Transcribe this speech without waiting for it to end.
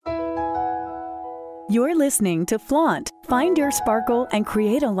You're listening to Flaunt. Find your sparkle and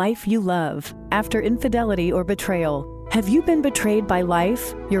create a life you love. After infidelity or betrayal, have you been betrayed by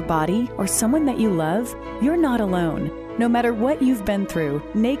life, your body, or someone that you love? You're not alone. No matter what you've been through,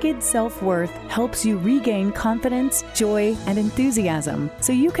 Naked Self-Worth helps you regain confidence, joy, and enthusiasm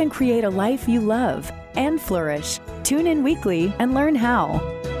so you can create a life you love and flourish. Tune in weekly and learn how.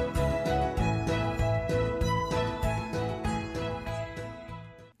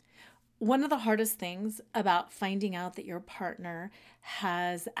 One of the hardest things about finding out that your partner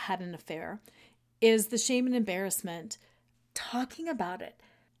has had an affair is the shame and embarrassment talking about it,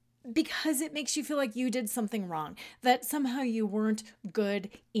 because it makes you feel like you did something wrong, that somehow you weren't good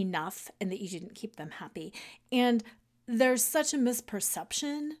enough and that you didn't keep them happy. And there's such a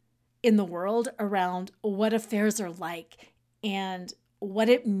misperception in the world around what affairs are like and what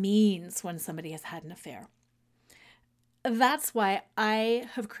it means when somebody has had an affair. That's why I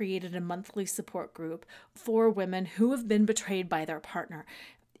have created a monthly support group for women who have been betrayed by their partner.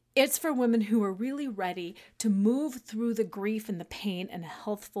 It's for women who are really ready to move through the grief and the pain in a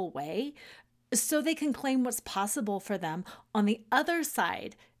healthful way so they can claim what's possible for them on the other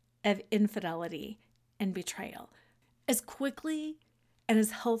side of infidelity and betrayal as quickly and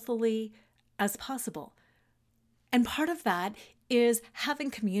as healthily as possible. And part of that is having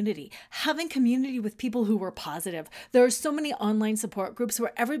community with people who are positive. There are so many online support groups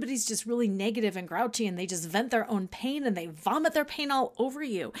where everybody's just really negative and grouchy and they just vent their own pain and they vomit their pain all over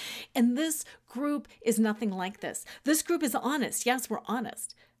you. And this group is nothing like this. This group is honest. Yes, we're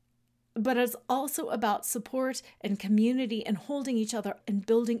honest. But it's also about support and community and holding each other and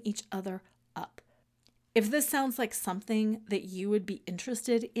building each other up. If this sounds like something that you would be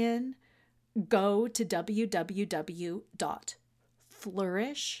interested in, go to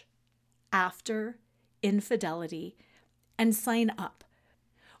www.flourishafter.infidelity and sign up.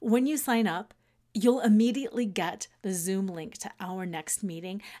 When you sign up, you'll immediately get the Zoom link to our next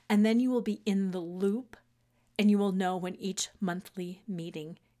meeting, and then you will be in the loop and you will know when each monthly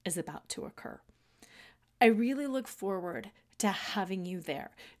meeting is about to occur. I really look forward to having you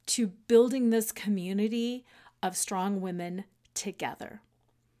there, to building this community of strong women together.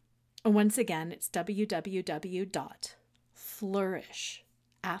 Once again, it's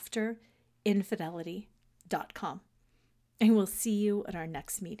www.flourishafter.infidelity.com. And we'll see you at our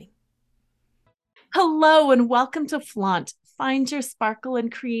next meeting. Hello, and welcome to Flaunt. Find your sparkle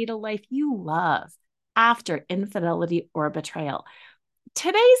and create a life you love after infidelity or betrayal.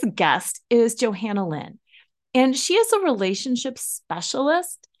 Today's guest is Johanna Lynn, and she is a relationship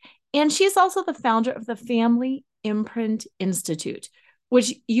specialist, and she's also the founder of the Family Imprint Institute,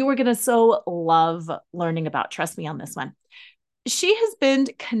 which you are going to so love learning about. Trust me on this one. She has been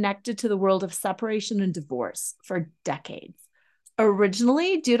connected to the world of separation and divorce for decades,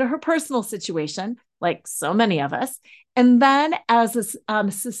 originally due to her personal situation, like so many of us, and then as a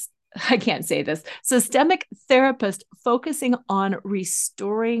systemic therapist focusing on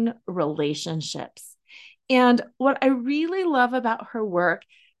restoring relationships. And what I really love about her work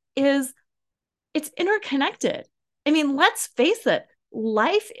is it's interconnected. I mean, let's face it.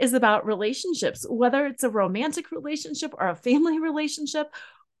 Life is about relationships, whether it's a romantic relationship or a family relationship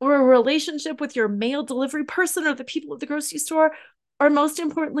or a relationship with your mail delivery person or the people at the grocery store, or most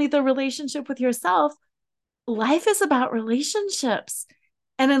importantly, the relationship with yourself. Life is about relationships.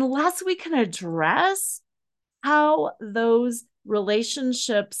 And unless we can address how those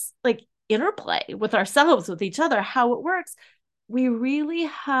relationships like interplay with ourselves, with each other, how it works, we really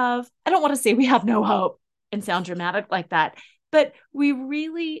have, I don't want to say we have no hope and sound dramatic like that, but we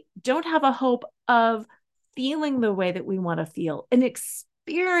really don't have a hope of feeling the way that we want to feel and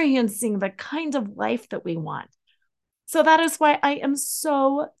experiencing the kind of life that we want. So that is why I am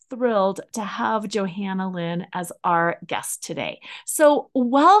so thrilled to have Johanna Lynn as our guest today. So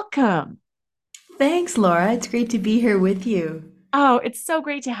welcome. Thanks, Laura. It's great to be here with you. Oh, it's so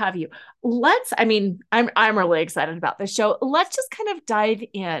great to have you. I'm really excited about this show. Let's just kind of dive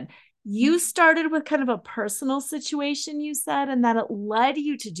in. You started with kind of a personal situation, you said, and that it led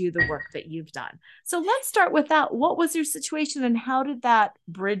you to do the work that you've done. So let's start with that. What was your situation and how did that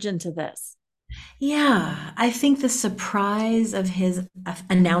bridge into this? Yeah, I think the surprise of his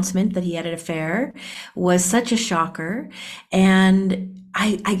announcement that he had an affair was such a shocker. And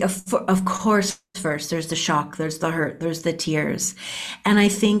of course, first there's the shock, there's the hurt, there's the tears. And I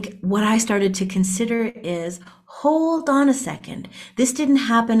think what I started to consider is, hold on a second. This didn't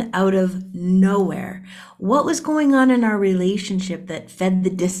happen out of nowhere. What was going on in our relationship that fed the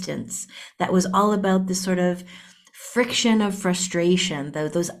distance, that was all about this sort of friction of frustration,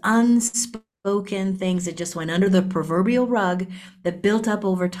 those unspoken unspoken things that just went under the proverbial rug that built up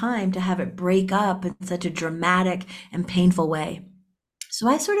over time to have it break up in such a dramatic and painful way. So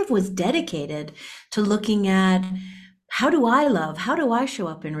I sort of was dedicated to looking at how do I love? How do I show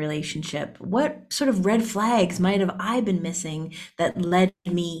up in relationship? What sort of red flags might have I been missing that led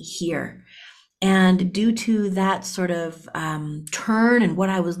me here? And due to that sort of turn and what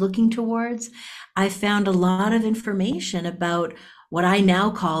I was looking towards, I found a lot of information about what I now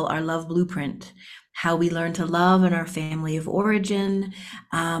call our love blueprint, how we learn to love in our family of origin,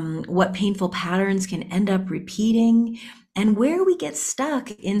 what painful patterns can end up repeating, and where we get stuck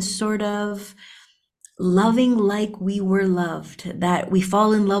in sort of loving like we were loved, that we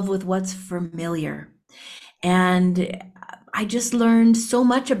fall in love with what's familiar. And I just learned so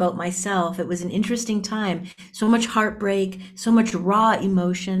much about myself. It was an interesting time, so much heartbreak, so much raw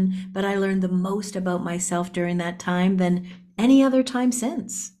emotion, but I learned the most about myself during that time than any other time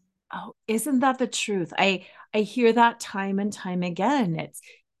since. Oh, isn't that the truth? I hear that time and time again. It's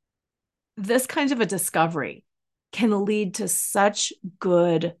this kind of a discovery can lead to such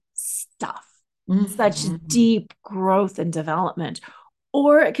good stuff, such Mhm. deep growth and development,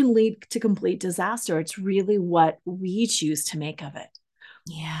 or it can lead to complete disaster. It's really what we choose to make of it.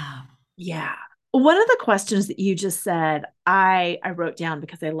 Yeah. Yeah. One of the questions that you just said, I wrote down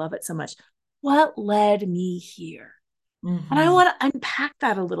because I love it so much. What led me here? And I Hmm. want to unpack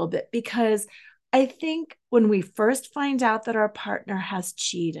that a little bit because I think when we first find out that our partner has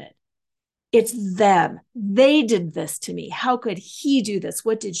cheated, it's them. They did this to me. How could he do this?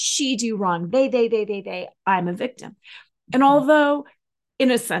 What did she do wrong? They. I'm a victim. And although, in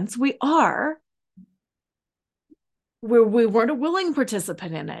a sense, we weren't a willing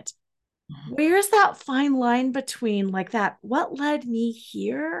participant in it. Where's that fine line between like that? What led me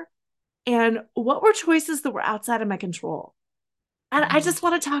here? And what were choices that were outside of my control? And I just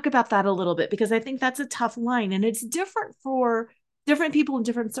want to talk about that a little bit because I think that's a tough line and it's different for different people in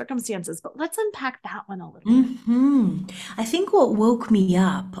different circumstances. But let's unpack that one a little bit. I think what woke me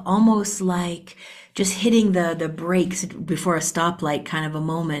up, almost like just hitting the brakes before a stoplight kind of a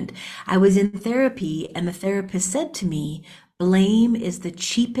moment, I was in therapy and the therapist said to me, blame is the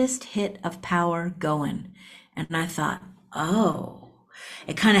cheapest hit of power going. And I thought, oh,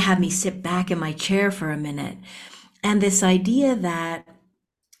 it kind of had me sit back in my chair for a minute. And this idea that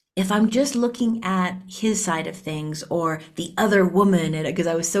if I'm just looking at his side of things or the other woman, because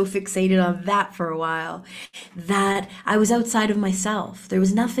I was so fixated on that for a while, that I was outside of myself. There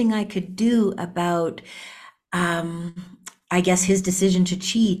was nothing I could do about, um, I guess, his decision to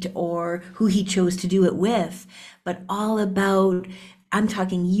cheat or who he chose to do it with, but all about, I'm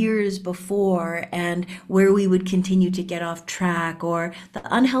talking years before, and where we would continue to get off track, or the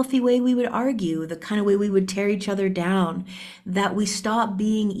unhealthy way we would argue, the kind of way we would tear each other down, that we stop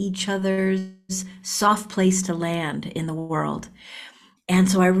being each other's soft place to land in the world. And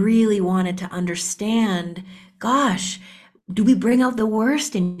so I really wanted to understand, gosh, do we bring out the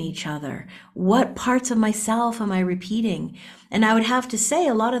worst in each other? What parts of myself am I repeating? And I would have to say,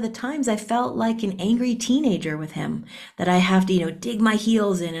 a lot of the times I felt like an angry teenager with him, that I have to, dig my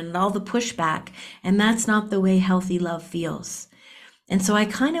heels in and all the pushback. And that's not the way healthy love feels. And so I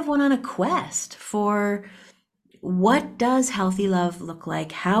kind of went on a quest for what does healthy love look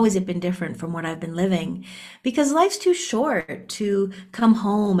like? How has it been different from what I've been living? Because life's too short to come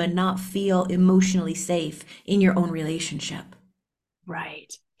home and not feel emotionally safe in your own relationship.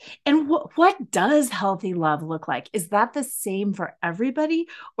 Right. And what does healthy love look like? Is that the same for everybody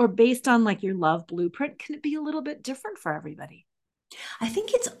or based on like your love blueprint? Can it be a little bit different for everybody? I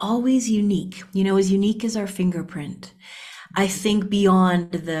think it's always unique, as unique as our fingerprint. I think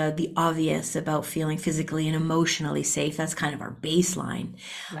beyond the obvious about feeling physically and emotionally safe, that's kind of our baseline.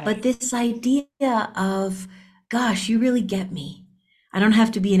 But Right. this idea of, gosh, you really get me. I don't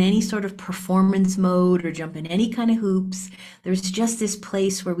have to be in any sort of performance mode or jump in any kind of hoops. There's just this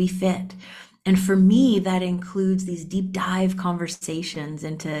place where we fit. And for me, that includes these deep dive conversations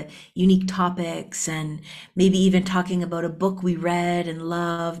into unique topics and maybe even talking about a book we read and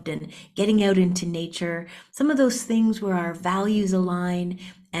loved and getting out into nature. Some of those things where our values align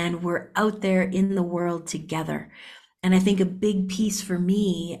and we're out there in the world together. And I think a big piece for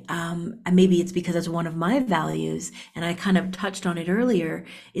me, and maybe it's because it's one of my values, and I kind of touched on it earlier,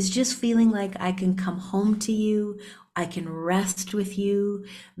 is just feeling like I can come home to you, I can rest with you.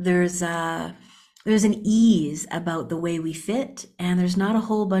 There's a there's an ease about the way we fit, and there's not a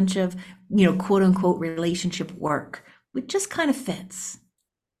whole bunch of, quote unquote relationship work. It just kind of fits.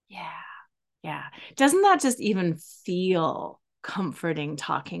 Yeah. Yeah. Doesn't that just even feel comforting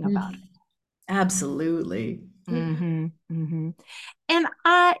talking about Mhm. Absolutely. Mm-hmm. Mm-hmm. And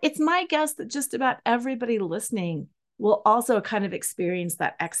it's my guess that just about everybody listening will also kind of experience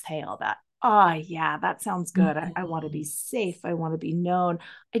that exhale, that, oh, yeah, that sounds good. I want to be safe. I want to be known.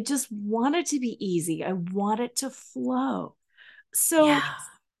 I just want it to be easy. I want it to flow. So, Yeah.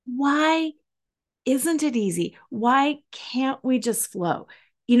 why isn't it easy? Why can't we just flow?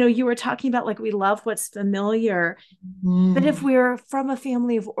 You were talking about like we love what's familiar, but if Mm, we're from a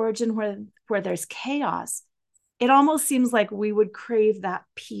family of origin where there's chaos, it almost seems like we would crave that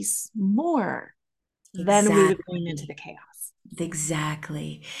peace more than we would lean into the exactly. chaos.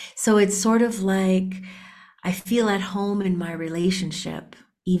 Exactly. So it's sort of like I feel at home in my relationship,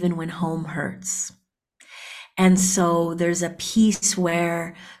 even when home hurts. And so there's a piece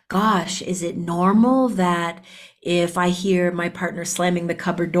where, gosh, is it normal that if I hear my partner slamming the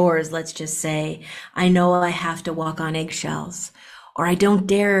cupboard doors, let's just say, I know I have to walk on eggshells, or I don't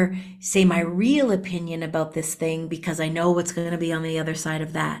dare say my real opinion about this thing because I know what's going to be on the other side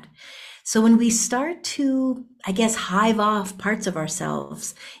of that. So when we start to, I guess, hive off parts of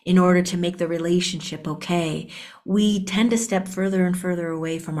ourselves in order to make the relationship okay, we tend to step further and further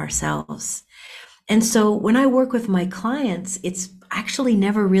away from ourselves. And so when I work with my clients, it's actually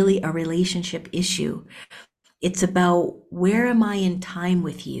never really a relationship issue. It's about where am I in time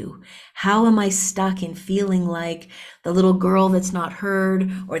with you? How am I stuck in feeling like the little girl that's not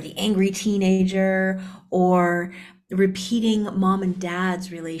heard, or the angry teenager, or repeating mom and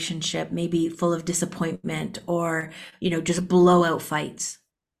dad's relationship, maybe full of disappointment or, just blowout fights.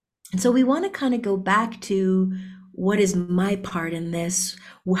 And so we want to kind of go back to what is my part in this?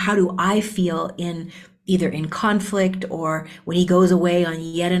 How do I feel in either in conflict or when he goes away on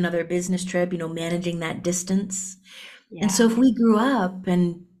yet another business trip, managing that distance? And so Yeah. if we grew up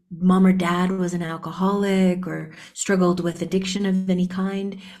and mom or dad was an alcoholic or struggled with addiction of any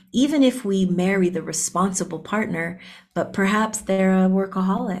kind, even if we marry the responsible partner, but perhaps they're a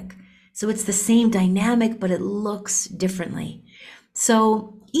workaholic. So it's the same dynamic, but it looks differently.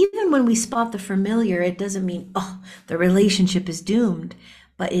 So even when we spot the familiar, it doesn't mean, oh, the relationship is doomed,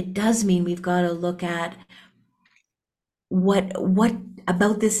 but it does mean we've got to look at what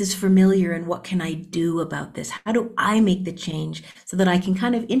about this is familiar and what can I do about this? How do I make the change so that I can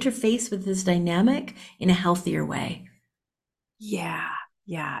kind of interface with this dynamic in a healthier way? Yeah.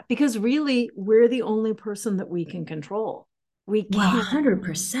 Yeah. Because really, we're the only person that we can control. We Well, can't.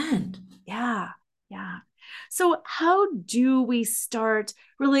 100%. Yeah. Yeah. So, how do we start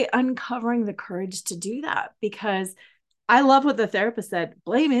really uncovering the courage to do that? Because I love what the therapist said,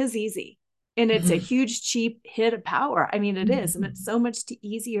 blame is easy. And it's a Mhm. huge, cheap hit of power. I mean, it is. And it's Mhm. so much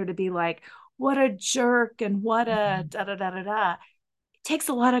easier to be like, what a jerk and what a Mhm. da da da da da. It takes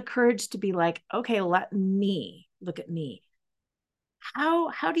a lot of courage to be like, okay, let me look at me.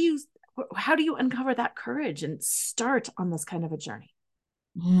 How do you uncover that courage and start on this kind of a journey?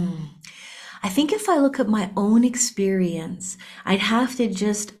 Mm. I think if I look at my own experience, I'd have to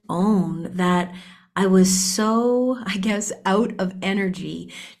just own that I was so, I guess, out of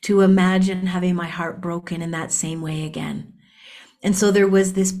energy to imagine having my heart broken in that same way again. And so there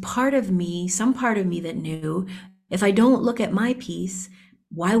was this part of me, some part of me that knew if I don't look at my piece,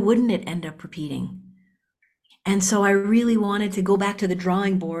 why wouldn't it end up repeating? And so I really wanted to go back to the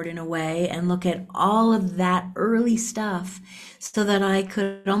drawing board in a way and look at all of that early stuff so that I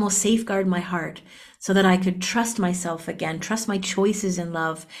could almost safeguard my heart, so that I could trust myself again, trust my choices in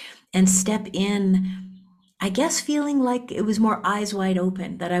love, and step in, I guess, feeling like it was more eyes wide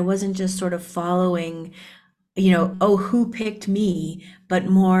open, that I wasn't just sort of following, oh, who picked me, but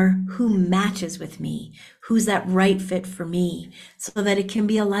more who matches with me, who's that right fit for me, so that it can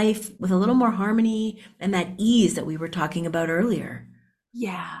be a life with a little more harmony and that ease that we were talking about earlier.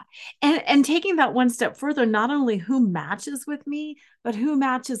 Yeah. And taking that one step further, not only who matches with me, but who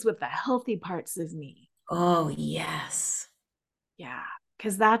matches with the healthy parts of me. Oh, yes. Yeah,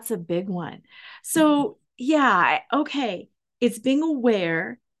 because that's a big one. So, yeah, okay. It's being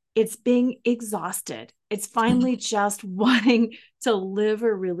aware, it's being exhausted, it's finally just wanting to live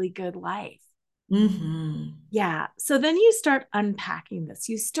a really good life. Mm-hmm. Yeah. So then you start unpacking this,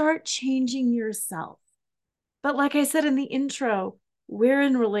 you start changing yourself. But like I said in the intro, we're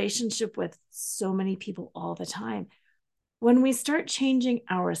in relationship with so many people all the time. When we start changing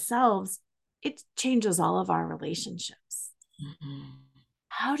ourselves, it changes all of our relationships. Mm-hmm.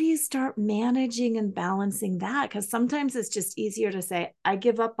 How do you start managing and balancing that? Because sometimes it's just easier to say, I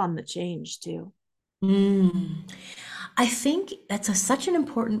give up on the change too. Mm. I think that's such an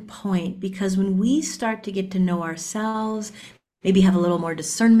important point because when we start to get to know ourselves, maybe have a little more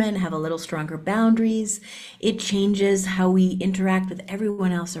discernment, have a little stronger boundaries, it changes how we interact with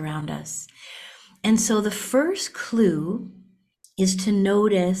everyone else around us. And so the first clue is to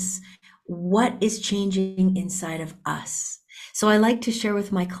notice what is changing inside of us. So I like to share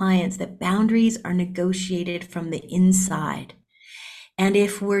with my clients that boundaries are negotiated from the inside. And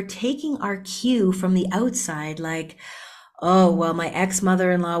if we're taking our cue from the outside, like, oh, well, my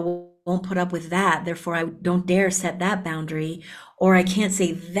ex-mother-in-law won't put up with that, therefore I don't dare set that boundary, or I can't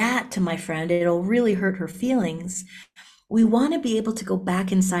say that to my friend, it'll really hurt her feelings. We want to be able to go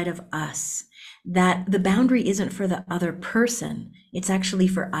back inside of us, that the boundary isn't for the other person, it's actually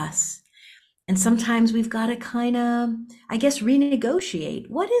for us. And sometimes we've got to kind of, I guess, renegotiate.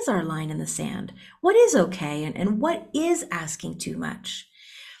 What is our line in the sand? What is okay? And what is asking too much?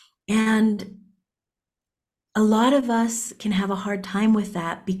 And a lot of us can have a hard time with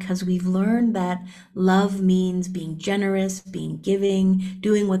that because we've learned that love means being generous, being giving,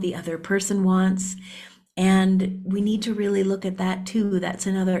 doing what the other person wants. And we need to really look at that too. That's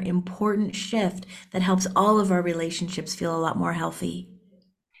another important shift that helps all of our relationships feel a lot more healthy.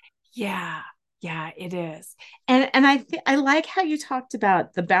 Yeah, yeah, it is. And I like how you talked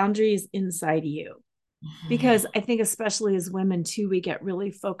about the boundaries inside you, because I think especially as women too, we get really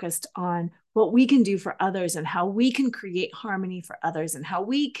focused on what we can do for others and how we can create harmony for others and how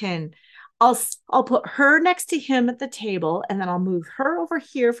we can I'll put her next to him at the table and then I'll move her over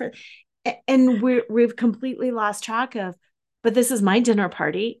here for and we've completely lost track of, but this is my dinner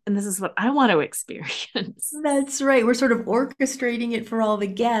party and this is what I want to experience. That's right. We're sort of orchestrating it for all the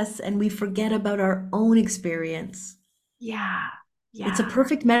guests and we forget about our own experience. Yeah. It's a Yeah.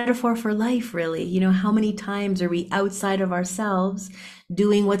 perfect metaphor for life, really. You know, how many times are we outside of ourselves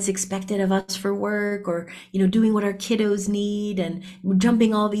doing what's expected of us for work or, doing what our kiddos need and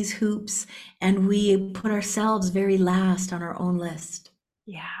jumping all these hoops, and we put ourselves very last on our own list.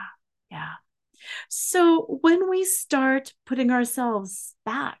 Yeah. Yeah. So when we start putting ourselves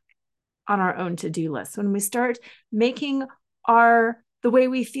back on our own to-do list, when we start making the way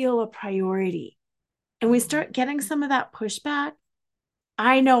we feel a priority and we start getting some of that pushback,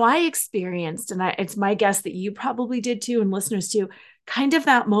 I know I experienced, and it's my guess that you probably did too, and listeners too, kind of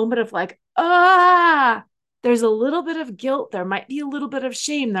that moment of like, there's a little bit of guilt. There might be a little bit of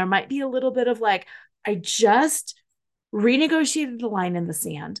shame. There might be a little bit of like, I just renegotiated the line in the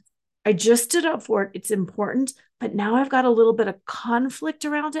sand. I just stood up for it. It's important, but now I've got a little bit of conflict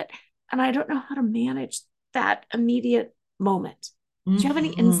around it, and I don't know how to manage that immediate moment. Do you have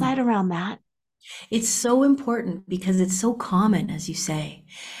any insight Mhm. around that? It's so important because it's so common, as you say.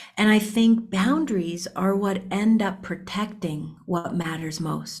 And I think boundaries are what end up protecting what matters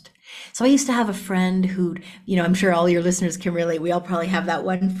most. So I used to have a friend who'd, I'm sure all your listeners can relate. We all probably have that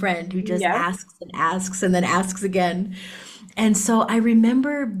one friend who just Yes. asks and then asks again. And so I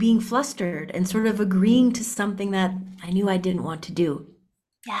remember being flustered and sort of agreeing to something that I knew I didn't want to do.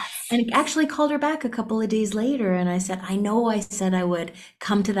 Yes. And actually called her back a couple of days later and I said, I know I said I would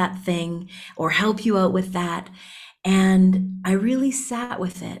come to that thing or help you out with that. And I really sat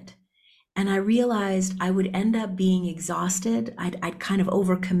with it. And I realized I would end up being exhausted. I'd kind of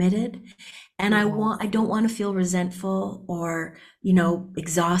overcommitted. And I don't want to feel resentful or,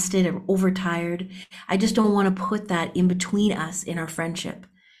 exhausted or overtired. I just don't want to put that in between us in our friendship.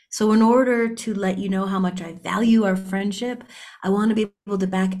 So in order to let you know how much I value our friendship, I want to be able to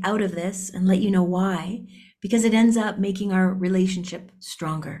back out of this and let you know why, because it ends up making our relationship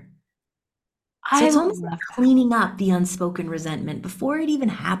stronger. So I it's almost like love that. cleaning up the unspoken resentment before it even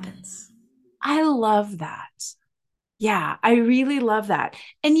happens. I love that. Yeah, I really love that.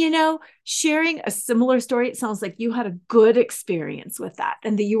 And sharing a similar story, it sounds like you had a good experience with that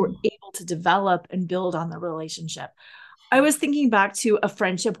and that you were able to develop and build on the relationship. I was thinking back to a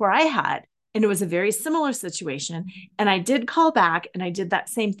friendship where I had, and it was a very similar situation. And I did call back and I did that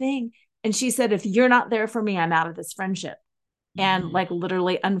same thing. And she said, if you're not there for me, I'm out of this friendship. And Mhm. like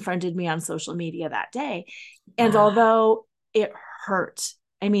literally unfriended me on social media that day. And Wow. although it hurt,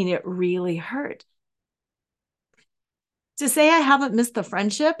 I mean, it really hurt. To say I haven't missed the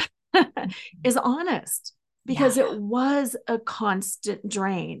friendship is honest Yeah. because it was a constant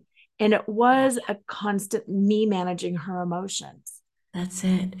drain and it was a constant me managing her emotions. That's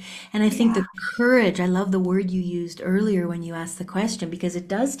it. And I think Yeah. the courage, I love the word you used earlier when you asked the question, because it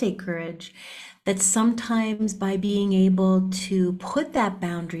does take courage that sometimes by being able to put that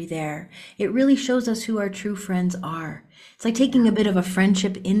boundary there, it really shows us who our true friends are. It's like taking a bit of a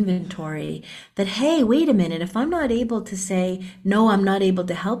friendship inventory that, hey, wait a minute, if I'm not able to say, no, I'm not able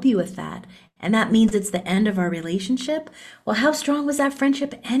to help you with that, and that means it's the end of our relationship, well, how strong was that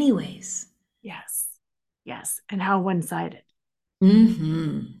friendship anyways? Yes. Yes. And how one sided.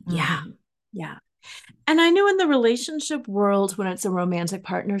 Mm-hmm. Yeah. Mhm. Yeah. And I know in the relationship world, when it's a romantic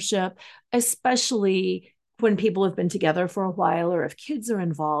partnership, especially when people have been together for a while or if kids are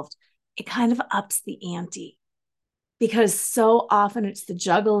involved, it kind of ups the ante because so often it's the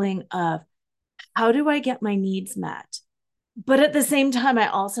juggling of how do I get my needs met? But at the same time, I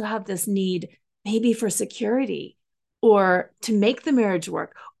also have this need maybe for security or to make the marriage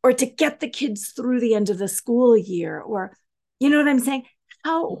work or to get the kids through the end of the school year or, you know what I'm saying?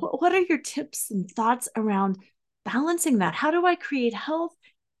 What are your tips and thoughts around balancing that? How do I create health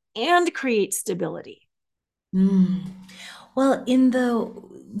and create stability? Mm. Well, in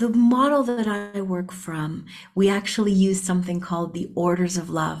the model that I work from, we actually use something called the orders of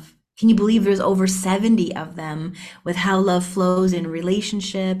love. Can you believe there's over 70 of them with how love flows in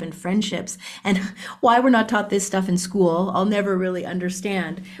relationship and friendships? And why we're not taught this stuff in school, I'll never really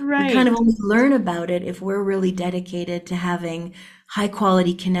understand. We kind Right. of only learn about it if we're really dedicated to having high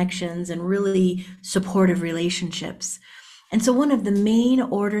quality connections and really supportive relationships. And so, one of the main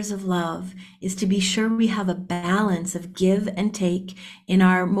orders of love is to be sure we have a balance of give and take in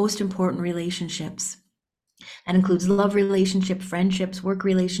our most important relationships. That includes love relationships, friendships, work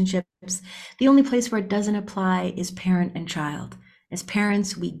relationships. The only place where it doesn't apply is parent and child. As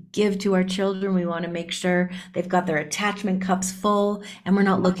parents, we give to our children. We want to make sure they've got their attachment cups full and we're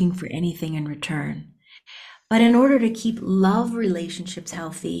not looking for anything in return. But in order to keep love relationships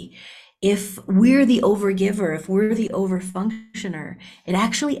healthy, if we're the overgiver, if we're the overfunctioner, it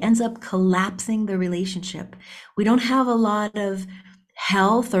actually ends up collapsing the relationship. We don't have a lot of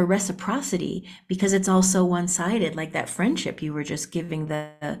health or reciprocity because it's all so one-sided, like that friendship you were just giving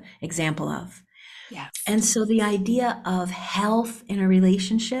the example of. Yes. And so the idea of health in a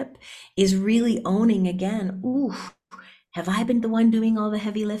relationship is really owning again, ooh, have I been the one doing all the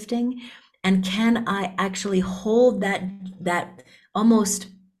heavy lifting? And can I actually hold that almost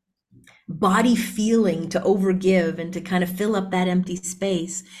body feeling to overgive and to kind of fill up that empty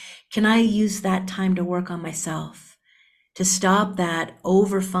space? Can I use that time to work on myself, to stop that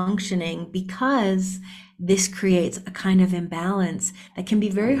over functioning because this creates a kind of imbalance that can be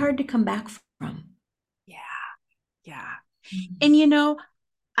very hard to come back from. Yeah. Yeah. And Mhm. you know,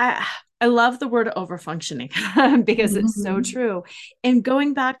 I I love the word overfunctioning because it's so Mhm. true. And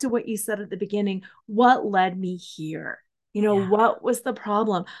going back to what you said at the beginning, what led me here? You know, Yeah. what was the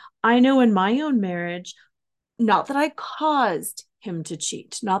problem? I know in my own marriage, not that I caused him to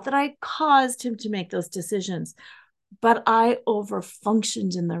cheat, not that I caused him to make those decisions, but I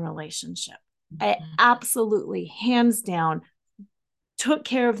overfunctioned in the relationship. I absolutely, hands down, took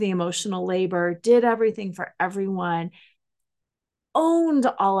care of the emotional labor, did everything for everyone, owned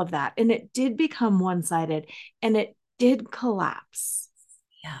all of that. And it did become one sided and it did collapse.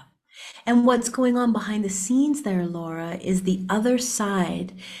 Yeah. And what's going on behind the scenes there, Laura, is the other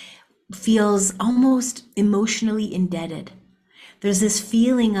side feels almost emotionally indebted. There's this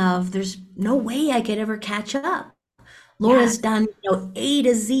feeling of there's no way I could ever catch up. Yes. Laura's done, A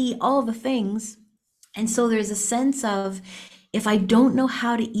to Z, all the things. And so there's a sense of if I don't know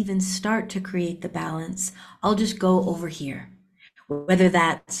how to even start to create the balance, I'll just go over here. Whether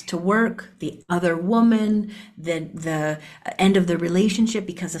that's to work, the other woman, the end of the relationship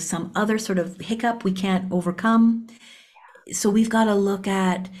because of some other sort of hiccup we can't overcome. So we've got to look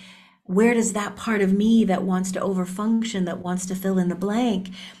at where does that part of me that wants to overfunction, that wants to fill in the blank?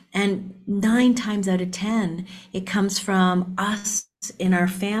 And 9 times out of 10, it comes from us in our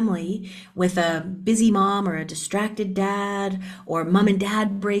family with a busy mom or a distracted dad, or mom and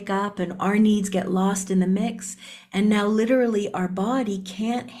dad break up and our needs get lost in the mix. And now, literally, our body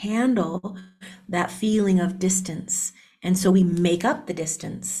can't handle that feeling of distance. And so we make up the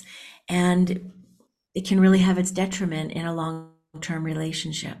distance. And it can really have its detriment in a long-term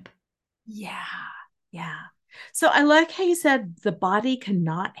relationship. Yeah. Yeah. So I like how you said the body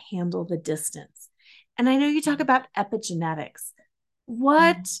cannot handle the distance. And I know you talk about epigenetics.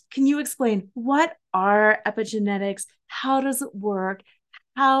 What can you explain? What are epigenetics? How does it work?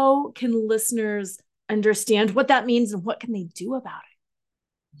 How can listeners understand what that means and what can they do about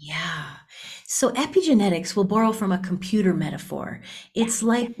Yeah. So epigenetics will borrow from a computer metaphor. it? It's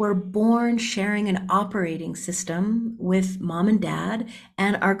like we're born sharing an operating system with mom and dad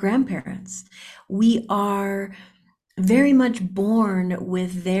and our grandparents. We are very much born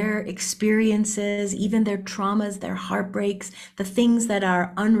with their experiences, even their traumas, their heartbreaks, the things that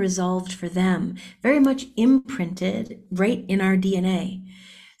are unresolved for them, very much imprinted right in our DNA.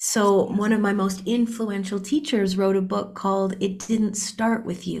 So, one of my most influential teachers wrote a book called It Didn't Start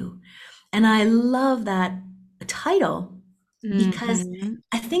With You. And I love that title Yeah. because Hmm.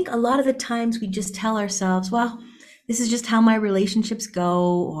 I think a lot of the times we just tell ourselves, well, This is just how my relationships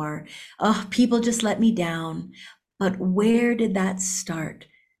go, or, oh, people just let me down. But where did that start?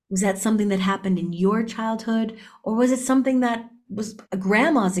 Was that something that happened in your childhood, or was it something that was a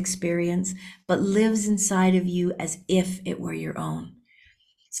grandma's experience, but lives inside of you as if it were your own?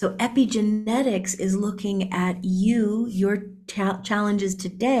 So epigenetics is looking at you, your challenges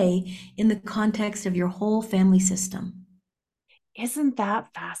today in the context of your whole family system. Isn't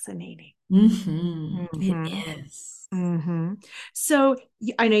that fascinating? It Mm-hmm. is. Mm-hmm. So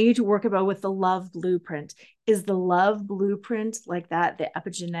I know you to work about with the love blueprint. Is the love blueprint like that, the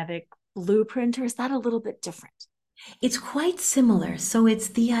epigenetic blueprint, or is that a little bit different? It's quite similar. So it's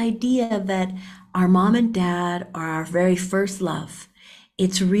the idea that our mom and dad are our very first love.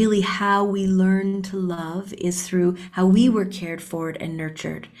 It's really how we learn to love is through how we were cared for and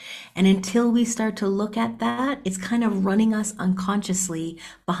nurtured. And until we start to look at that, it's kind of running us unconsciously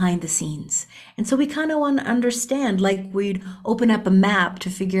behind the scenes. And so we kind of want to understand, like we'd open up a map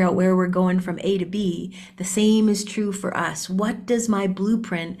to figure out where we're going from A to B. The same is true for us. What does my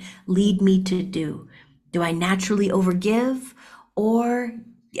blueprint lead me to do? Do I naturally overgive, or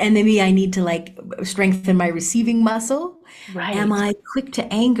and maybe I need to like strengthen my receiving muscle? Am Right. I quick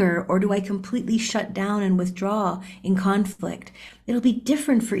to anger, or do I completely shut down and withdraw in conflict? It'll be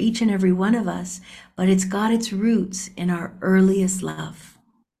different for each and every one of us, but it's got its roots in our earliest love.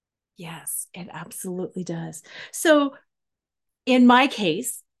 Yes, it absolutely does. So in my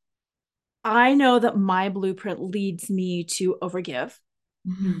case, I know that my blueprint leads me to overgive.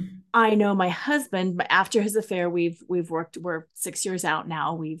 Mhm. I know my husband, after his affair, we've worked, we're 6 years out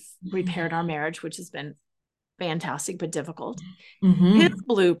now. We've repaired our marriage, which has been fantastic but difficult. His Mhm.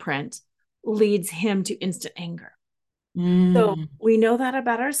 blueprint leads him to instant anger. So Mm. we know that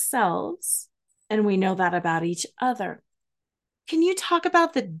about ourselves and we know that about each other. Can you talk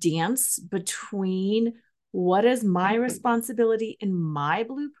about the dance between what is my responsibility in my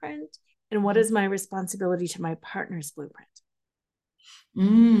blueprint and what is my responsibility to my partner's blueprint?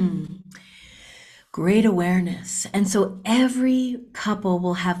 Mm. Great awareness. And so every couple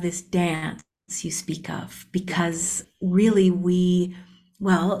will have this dance you speak of, Yes. because really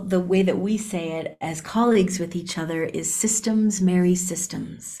well, the way that we say it as colleagues with each other is systems marry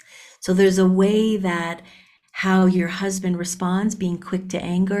systems. So there's a way that how your husband responds, being quick to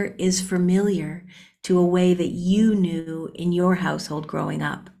anger, is familiar to a way that you knew in your household growing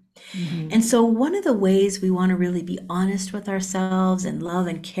up. Mm-hmm. And so, one of the ways we want to really be honest with ourselves and love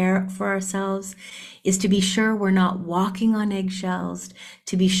and care for ourselves is to be sure we're not walking on eggshells,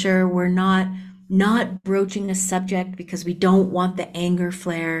 to be sure we're not broaching a subject because we don't want the anger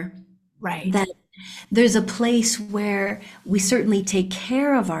flare. Right. That there's a place where we certainly take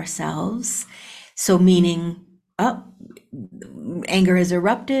care of ourselves. So, meaning, oh, anger has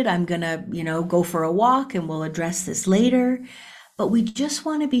erupted. I'm gonna, go for a walk and we'll address this later. But we just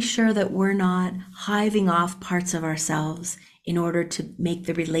want to be sure that we're not hiving off parts of ourselves in order to make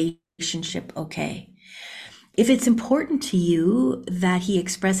the relationship okay. If it's important to you that he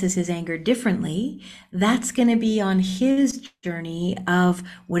expresses his anger differently, that's going to be on his journey of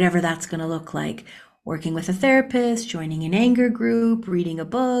whatever that's going to look like. Working with a therapist, joining an anger group, reading a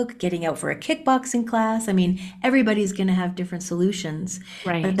book, getting out for a kickboxing class. I mean, everybody's going to have different solutions,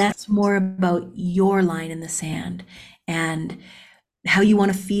 but Right. that's more about your line in the sand and how you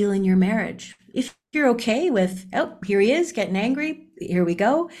want to feel in your marriage. If you're okay with, oh, here he is getting angry, here we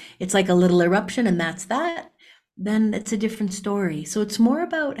go, it's like a little eruption and that's that, then it's a different story. So it's more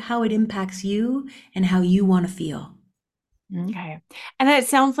about how it impacts you and how you want to feel. Okay. And it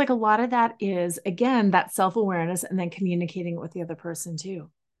sounds like a lot of that is, again, that self awareness and then communicating it with the other person too.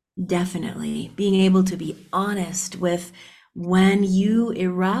 Definitely being able to be honest with, when you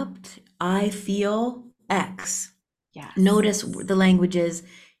erupt, I feel X. Yes. Notice the language is,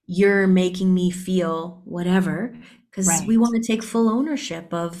 you're making me feel whatever, because we Right. want to take full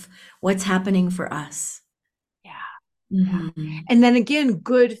ownership of what's happening for us. Yeah. Yeah. Mhm. And then again,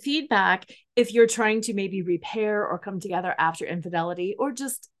 good feedback if you're trying to maybe repair or come together after infidelity or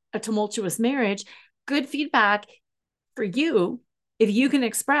just a tumultuous marriage, good feedback for you if you can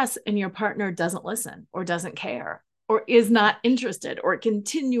express and your partner doesn't listen or doesn't care or is not interested or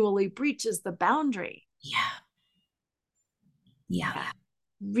continually breaches the boundary. Yeah, yeah. Yeah.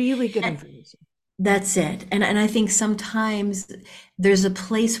 Really good information. That's it. And I think sometimes there's a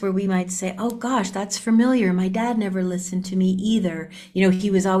place where we might say, oh gosh, that's familiar. My dad never listened to me either.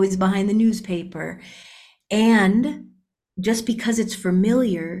 He was always behind the newspaper. And just because it's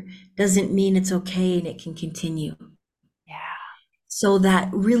familiar doesn't mean it's okay and it can continue. Yeah. So that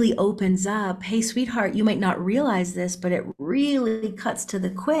really opens up, hey, sweetheart, you might not realize this, but it really cuts to the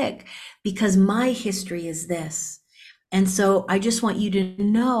quick because my history is this. And so I just want you to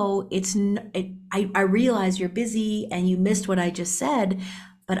know I realize you're busy and you missed what I just said,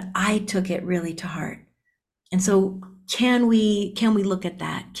 but I took it really to heart. And so can we look at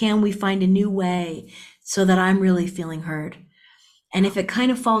that? Can we find a new way so that I'm really feeling heard? And if it kind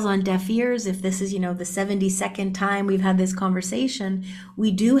of falls on deaf ears, if this is, the 72nd time we've had this conversation,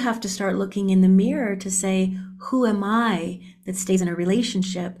 we do have to start looking in the mirror to say, who am I that stays in a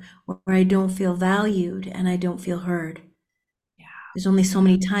relationship where I don't feel valued and I don't feel heard? Yeah. There's only so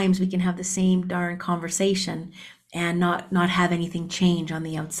many times we can have the same darn conversation and not have anything change on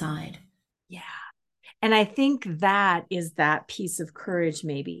the outside. Yeah. And I think that is that piece of courage,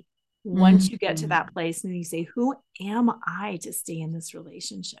 maybe. Once you get to Mhm. that place and you say, who am I to stay in this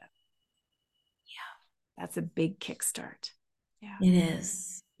relationship? Yeah. That's a big kickstart. Yeah. It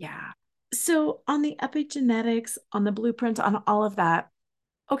is. Yeah. So on the epigenetics, on the blueprint, on all of that,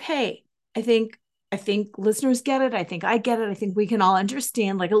 okay, I think listeners get it. I think I get it. I think we can all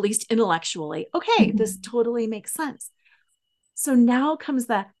understand, like at least intellectually, okay, this totally makes sense. So now comes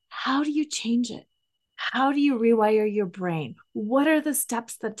the how do you change it? How do you rewire your brain? What are the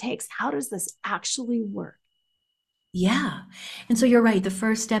steps that takes? How does this actually work? Yeah. And so you're right. The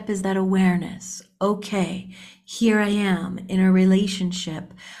first step is that awareness. Okay, here I am in a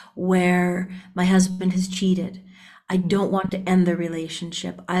relationship where my husband has cheated. I don't want to end the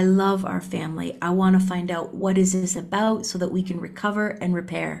relationship. I love our family. I want to find out what is this about so that we can recover and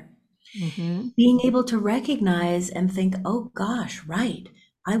repair. Mm-hmm. Being able to recognize and think, oh gosh, right.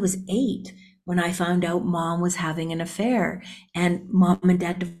 I was 8 when I found out mom was having an affair and mom and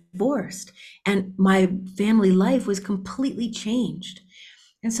dad divorced. And my family life was completely changed.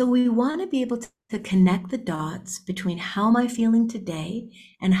 And so we want to be able to connect the dots between how am I feeling today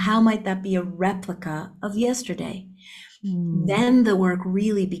and how might that be a replica of yesterday. Mm. Then the work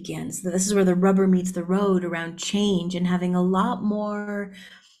really begins. This is where the rubber meets the road around change and having a lot more,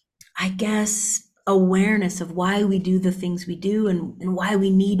 I guess, awareness of why we do the things we do and why we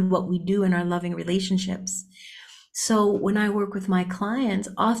need what we do in our loving relationships. So when I work with my clients,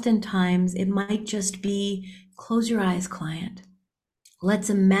 oftentimes it might just be close your eyes, client. Let's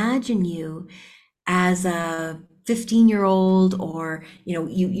imagine you as a 15-year-old, or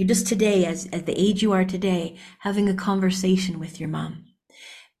you just today, as at the age you are today, having a conversation with your mom,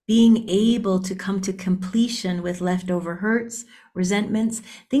 being able to come to completion with leftover hurts, resentments,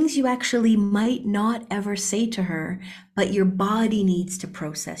 things you actually might not ever say to her, but your body needs to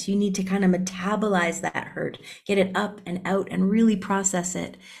process. You need to kind of metabolize that hurt, get it up and out and really process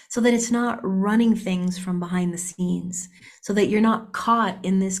it so that it's not running things from behind the scenes, so that you're not caught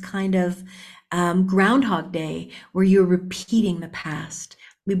in this kind of Groundhog Day where you're repeating the past.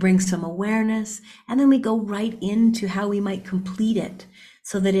 We bring some awareness and then we go right into how we might complete it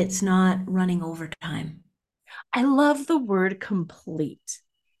so that it's not running over time. I love the word complete.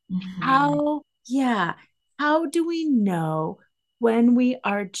 Mhm. How do we know when we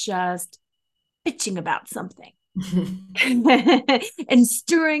are just bitching about something and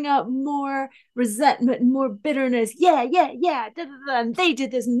stirring up more resentment and more bitterness? Yeah, yeah, yeah. Da, da, da, and they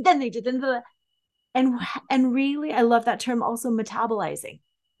did this and then they did that. And really, I love that term also, metabolizing.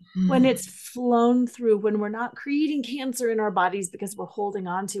 When it's flown through, when we're not creating cancer in our bodies because we're holding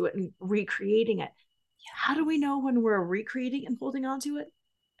on to it and recreating it. How do we know when we're recreating and holding on to it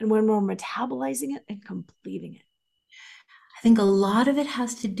and when we're metabolizing it and completing it? I think a lot of it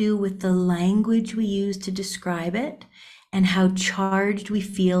has to do with the language we use to describe it and how charged we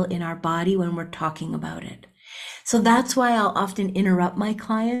feel in our body when we're talking about it. So that's why I'll often interrupt my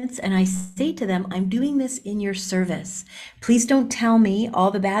clients and I say to them, I'm doing this in your service. Please don't tell me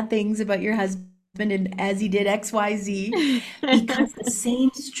all the bad things about your husband and as he did XYZ, because the same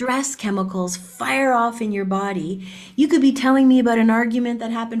stress chemicals fire off in your body. You could be telling me about an argument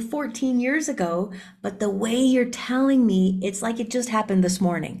that happened 14 years ago, but the way you're telling me, it's like it just happened this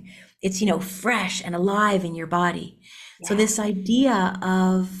morning. It's, fresh and alive in your body. So Yeah. this idea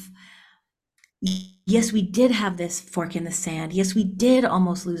of, yes, we did have this fork in the sand. Yes, we did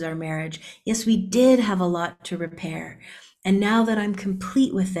almost lose our marriage. Yes, we did have a lot to repair. And now that I'm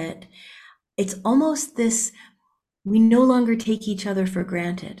complete with it, it's almost this, we no longer take each other for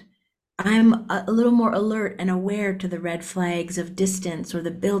granted. I'm a little more alert and aware to the red flags of distance or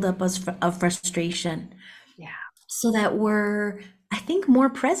the buildup of frustration Yeah. so that we're, I think, more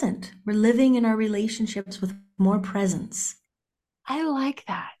present. We're living in our relationships with more presence. I like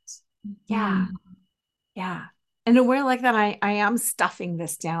that. Yeah. Mm. Yeah. And aware like that, I am stuffing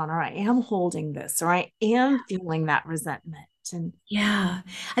this down, or I am holding this, or I am feeling that resentment. And Yeah.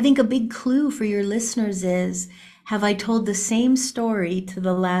 I think a big clue for your listeners is, have I told the same story to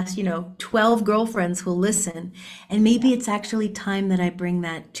the last, 12 girlfriends who listen? And maybe it's actually time that I bring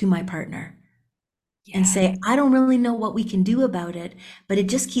that to my partner and yeah, say, I don't really know what we can do about it, but it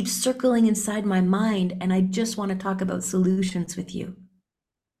just keeps circling inside my mind. And I just want to talk about solutions with you.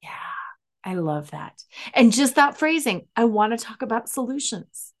 yeah, I love that. And just that phrasing, I want to talk about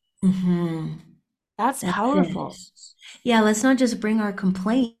solutions. Hmm. That's That's it. powerful. Yeah, let's not just bring our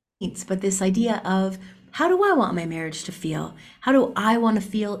complaints, but this idea of, how do I want my marriage to feel? How do I want to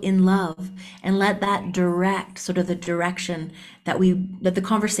feel in love? And let that direct sort of the direction that the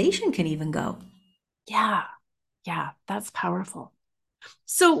conversation can even go. Yeah, yeah, that's powerful.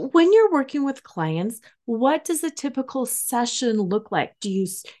 So when you're working with clients, what does a typical session look like? Do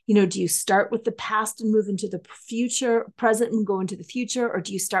you start with the past and move into the future, present and go into the future, or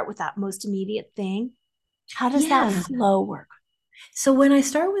do you start with that most immediate thing? How does that Yeah. flow work? So when I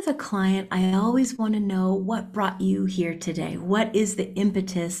start with a client, I always want to know what brought you here today. What is the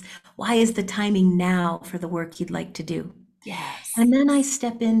impetus? Why is the timing now for the work you'd like to do? Yes. And then I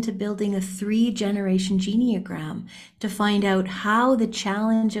step into building a 3-generation genealogram to find out how the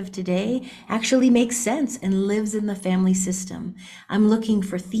challenge of today actually makes sense and lives in the family system. I'm looking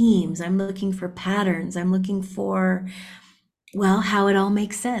for themes, I'm looking for patterns, I'm looking for, well, how it all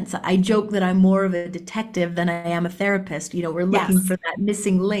makes sense. I joke that I'm more of a detective than I am a therapist. We're looking Yes. for that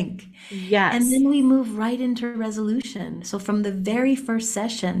missing link. And Yes. then we move right into resolution. So from the very first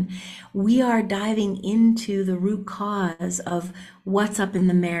session, we are diving into the root cause of what's up in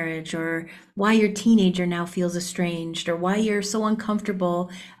the marriage, or why your teenager now feels estranged, or why you're so uncomfortable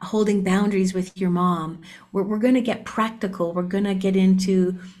holding boundaries with your mom. We're going to get practical. We're going to get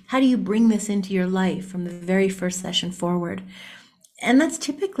into, how do you bring this into your life from the very first session forward. And that's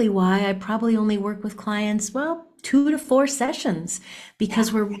typically why I probably only work with clients, well, 2 to 4 sessions, Yeah.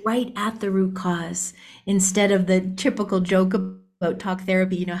 because we're right at the root cause instead of the typical joke about talk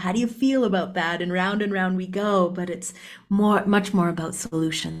therapy. How do you feel about that? And round we go, but it's much more about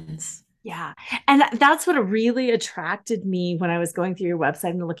solutions. Yeah. And that's what really attracted me when I was going through your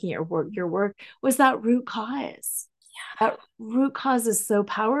website and looking at your work was that root cause. That root cause is so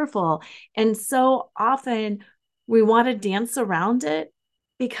powerful. And so often we want to dance around it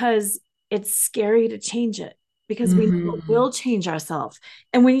because it's scary to change it, because we Hmm. will change ourselves.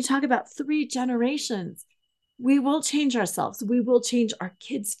 And when you talk about 3 generations, we will change ourselves. We will change our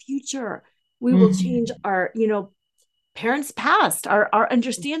kids' future. We will change Hmm. our, parents' past, our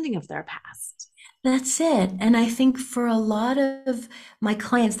understanding of their past. That's it. And I think for a lot of my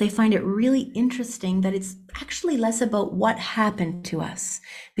clients, they find it really interesting that it's actually less about what happened to us.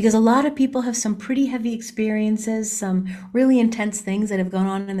 Because a lot of people have some pretty heavy experiences, some really intense things that have gone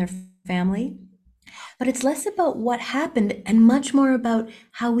on in their family. But it's less about what happened and much more about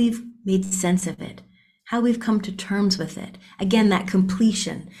how we've made sense of it, how we've come to terms with it. Again, that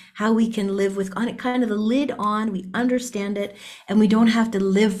completion, how we can live with on it, kind of the lid on, we understand it, and we don't have to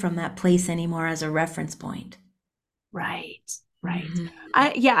live from that place anymore as a reference point. Right. Right. Mhm.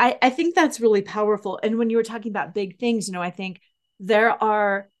 I think that's really powerful. And when you were talking about big things, I think there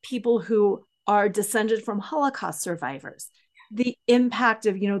are people who are descended from Holocaust survivors. The impact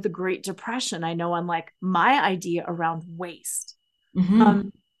of, the Great Depression, I know on like my idea around waste.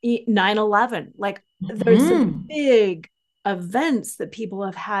 Um, Mhm. 9/11, like there's some Mhm. big events that people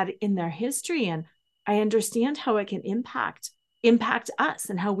have had in their history. And I understand how it can impact us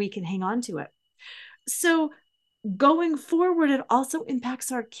and how we can hang on to it. So going forward, it also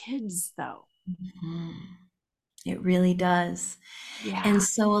impacts our kids, though. Mhm. It really does. And Yeah.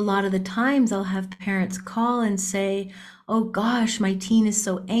 so a lot of the times I'll have parents call and say, "Oh gosh, my teen is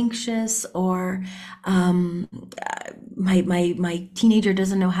so anxious," or my teenager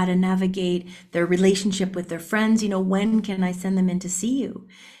doesn't know how to navigate their relationship with their friends. When can I send them in to see you?"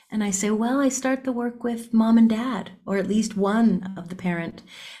 And I say, well, I start the work with mom and dad, or at least one of the parent,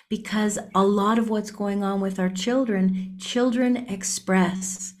 because a lot of what's going on with our children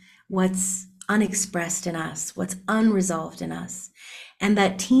express what's unexpressed in us, what's unresolved in us. And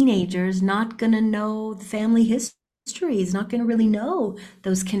that teenager's not going to know the family history, is not going to really know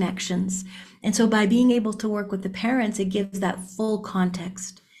those connections. And so by being able to work with the parents, it gives that full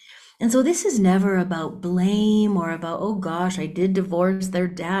context. And so this is never about blame or about, oh gosh, I did divorce their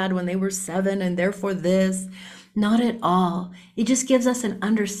dad when they were 7 and therefore this. Not at all. It just gives us an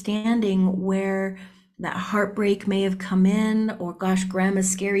understanding where that heartbreak may have come in, or gosh, grandma's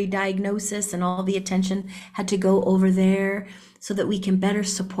scary diagnosis and all the attention had to go over there, so that we can better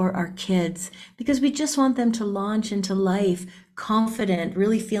support our kids, because we just want them to launch into life confident,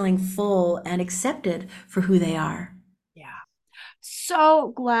 really feeling full and accepted for who they are. Yeah.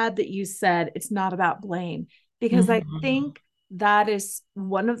 so glad that you said it's not about blame, because I Mhm. think that is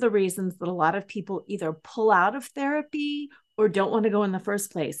one of the reasons that a lot of people either pull out of therapy or don't want to go in the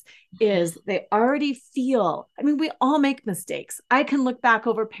first place, is they already feel, I mean, we all make mistakes. I can look back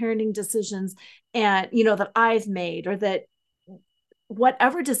over parenting decisions and, that I've made, or that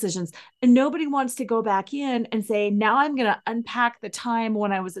whatever decisions, and nobody wants to go back in and say, now I'm going to unpack the time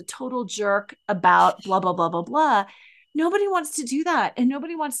when I was a total jerk about blah blah blah blah blah. Nobody wants to do that, and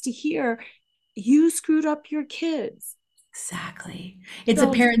nobody wants to hear you screwed up your kids. Exactly. It's a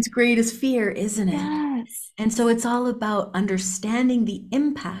So parent's greatest fear, isn't it? yes. And so it's all about understanding the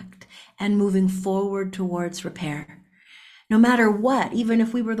impact and moving forward towards repair. No matter what, even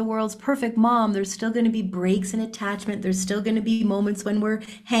if we were the world's perfect mom, there's still going to be breaks in attachment. There's still going to be moments when we're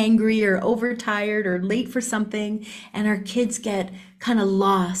hangry or overtired or late for something, and our kids get kind of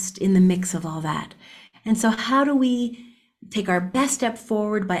lost in the mix of all that. And so, how do we take our best step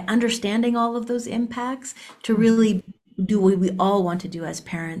forward by understanding all of those impacts to really do what we all want to do as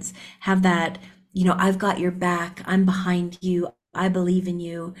parents? Have that, I've got your back, I'm behind you, I believe in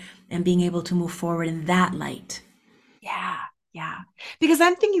you, and being able to move forward in that light. Yeah. Yeah. Because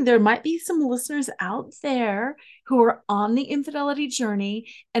I'm thinking there might be some listeners out there who are on the infidelity journey,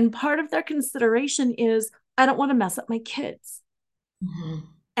 and part of their consideration is, I don't want to mess up my kids. Mhm.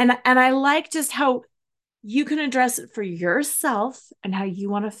 And I like just how you can address it for yourself and how you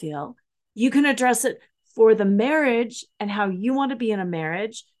want to feel. You can address it for the marriage and how you want to be in a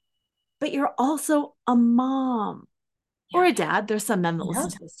marriage, but you're also a mom or Yeah. a dad. There's some men that Yeah.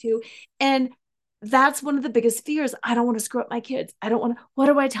 listen to this too. And that's one of the biggest fears. I don't want to screw up my kids. I don't want to, what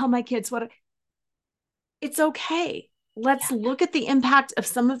do I tell my kids? It's okay. Let's Yeah. look at the impact of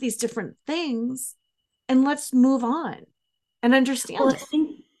some of these different things and let's move on and Well, understand I it.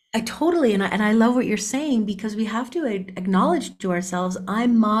 think I totally, and I love what you're saying because we have to acknowledge to ourselves,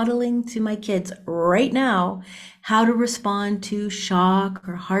 I'm modeling to my kids right now how to respond to shock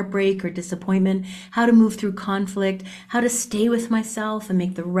or heartbreak or disappointment, how to move through conflict, how to stay with myself and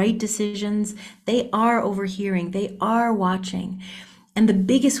make the right decisions. They are overhearing, they are watching. And the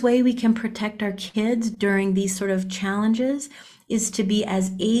biggest way we can protect our kids during these sort of challenges is to be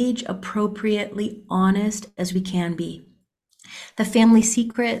as age appropriately honest as we can be. The family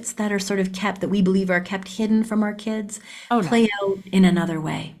secrets that are sort of kept, that we believe are kept hidden from our kids, Oh, no. play out in another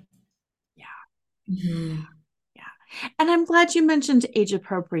way. Yeah. Mhm. Yeah. And I'm glad you mentioned age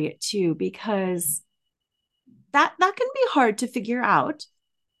appropriate too, because that can be hard to figure out,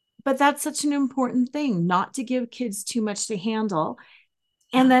 but that's such an important thing, not to give kids too much to handle.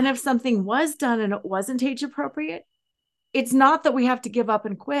 Yeah. And then if something was done and it wasn't age appropriate, it's not that we have to give up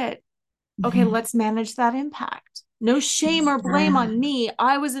and quit. Okay, Mhm. let's manage that impact. No shame or blame Yeah. on me.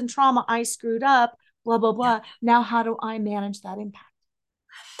 I was in trauma. I screwed up, blah, blah, blah. Now, how do I manage that impact?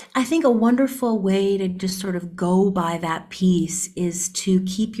 I think a wonderful way to just sort of go by that piece is to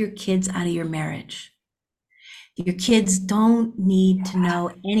keep your kids out of your marriage. Your kids don't need to know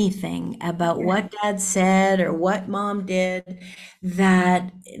anything about what dad said or what mom did.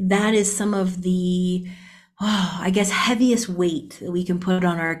 That is some of the, I guess, heaviest weight that we can put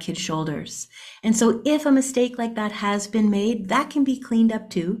on our kids' shoulders. And so if a mistake like that has been made, that can be cleaned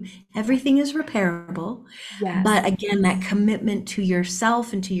up too. Everything is repairable. Yes. But again, that commitment to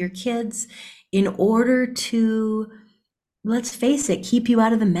yourself and to your kids in order to, let's face it, keep you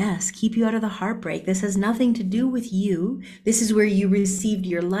out of the mess, keep you out of the heartbreak. This has nothing to do with you. This is where you received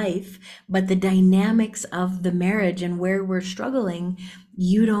your life, but the dynamics of the marriage and where we're struggling,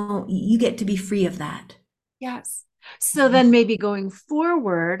 you get to be free of that. Yes. So then maybe going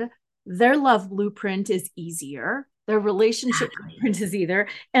forward, their love blueprint is easier. Their relationship Exactly. blueprint is either,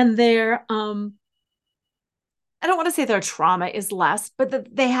 and their I don't want to say their trauma is less, but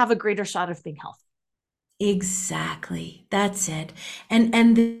that they have a greater shot of being healthy. Exactly. That's it.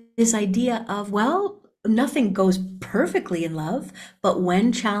 And this idea of, well, nothing goes perfectly in love, but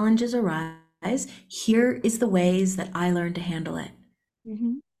when challenges arise, here is the ways that I learned to handle it.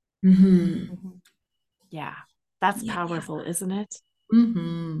 Mm-hmm. Hmm. Mm-hmm. Yeah, that's Yeah. powerful, isn't it?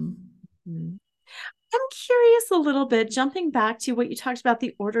 Hmm. Mhm. I'm curious a little bit, jumping back to what you talked about,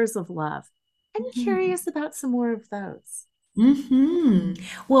 the orders of love. I'm curious about some more of those. Hmm.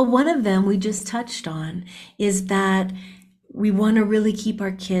 Well, one of them we just touched on is that we want to really keep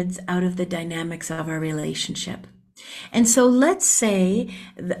our kids out of the dynamics of our relationship. And so let's say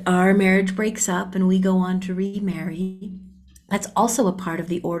our marriage breaks up and we go on to remarry. That's also a part of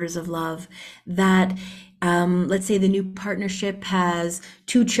the orders of love that, let's say the new partnership has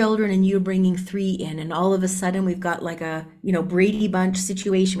two children and you're bringing three in, and all of a sudden we've got like a, Brady Bunch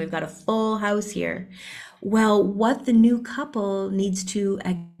situation. We've got a full house here. Well, what the new couple needs to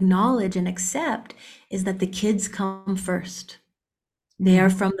acknowledge and accept is that the kids come first. They are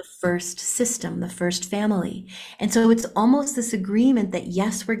Mhm. from the first system, the first family. And so it's almost this agreement that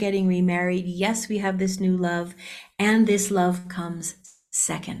yes, we're getting remarried. Yes, we have this new love, and this love comes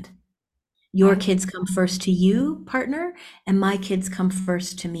second. Your I kids come first to you, partner, and my kids come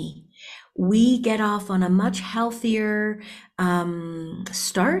first to me. We get off on a much healthier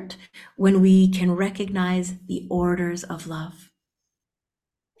start when we can recognize the orders of love.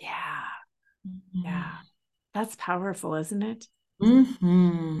 Yeah, yeah. Mhm. That's powerful, isn't it?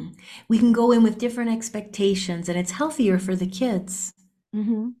 Mhm. We can go in with different expectations, and it's healthier for the kids.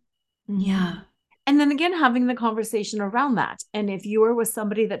 Mm-hmm. Mm-hmm. Yeah. And then again, having the conversation around that. And if you are with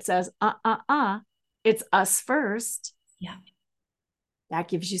somebody that says, it's us first, Yeah. that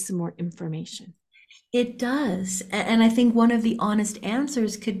gives you some more information. It does. And I think one of the honest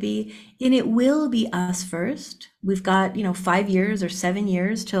answers could be, and it will be us first. We've got, 5 years or 7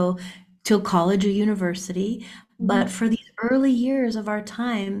 years till college or university. Mm-hmm. But for these early years of our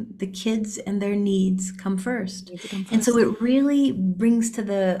time, the kids and their needs come first. Needs to come And so first. it really brings to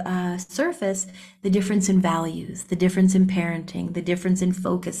the surface the difference in values, the difference in parenting, the difference in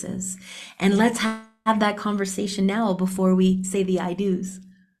focuses. And Yeah, let's have that conversation now before we say the I do's.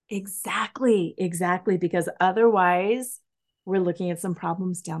 exactly. Exactly. Because otherwise, we're looking at some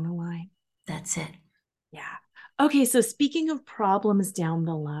problems down the line. That's it. Yeah. Okay. So speaking of problems down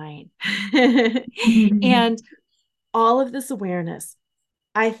the line Mhm. and all of this awareness,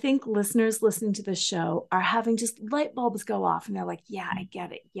 I think listeners listening to the show are having just light bulbs go off and they're like, yeah, I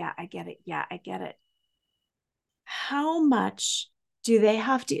get it. Yeah, I get it. Yeah, I get it. How much do they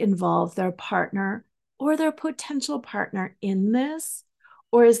have to involve their partner or their potential partner in this?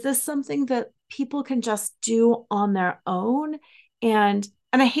 Or is this something that people can just do on their own? And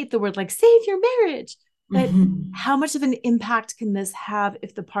I hate the word like save your marriage, but Mhm. how much of an impact can this have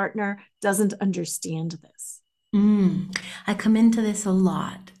if the partner doesn't understand this? I come into this a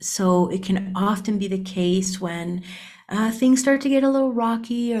lot. So it can often be the case when things start to get a little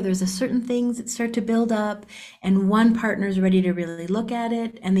rocky or there's a certain things that start to build up and one partner is ready to really look at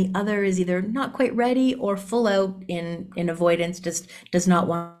it and the other is either not quite ready or full out in avoidance, just does not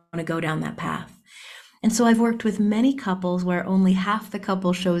want to go down that path. And so I've worked with many couples where only half the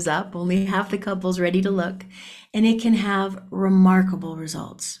couple shows up, only half the couple's ready to look, and it can have remarkable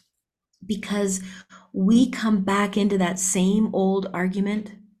results because we come back into that same old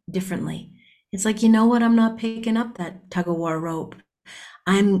argument differently. It's like, you know what? I'm not picking up that tug of war rope.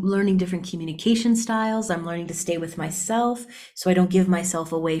 I'm learning different communication styles. I'm learning to stay with myself so I don't give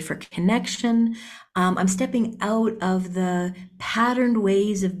myself away for connection. I'm stepping out of the patterned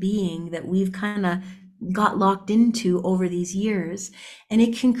ways of being that we've kind of got locked into over these years, and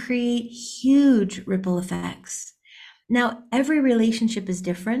it can create huge ripple effects. Now, every relationship is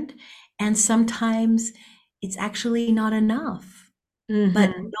different, and sometimes it's actually not enough, but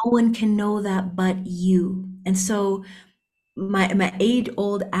Mm-hmm. no one can know that but you. And so, my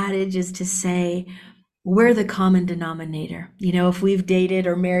age-old adage is to say, we're the common denominator. If we've dated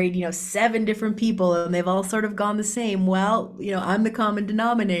or married, seven different people and they've all sort of gone the same, well, I'm the common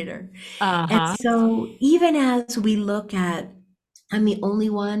denominator. And Uh-huh. so, even as we look at I'm the only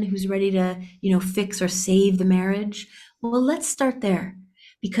one who's ready to, fix or save the marriage. Well, let's start there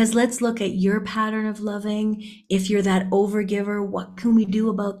because let's look at your pattern of loving. If you're that overgiver, what can we do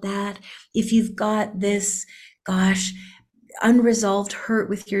about that? If you've got this, gosh, unresolved hurt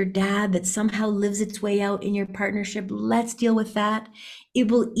with your dad that somehow lives its way out in your partnership, let's deal with that. It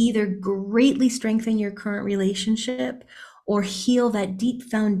will either greatly strengthen your current relationship or heal that deep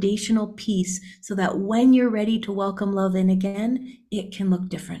foundational piece so that when you're ready to welcome love in again, it can look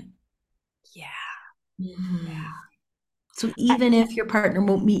different. Yeah. Mhm. Yeah. So I, even if your partner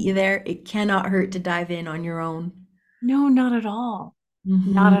won't meet you there, it cannot hurt to dive in on your own. no, not at all.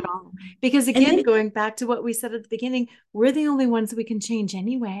 Not Mhm. at all. Because And again, then going back to what we said at the beginning, we're the only ones we can change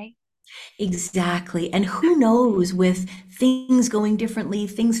anyway. exactly. And who knows, with things going differently,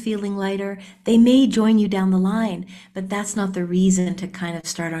 things feeling lighter, they may join you down the line, but that's not the reason to kind of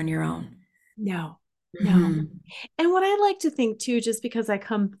start on your own. No, no. Mhm. And what I like to think too, just because I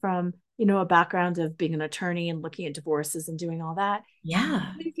come from, a background of being an attorney and looking at divorces and doing all that,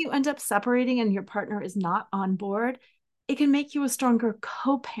 Yeah, even if you end up separating and your partner is not on board, it can make you a stronger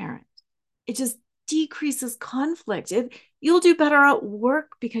co-parent. It just decreases conflict. You'll do better at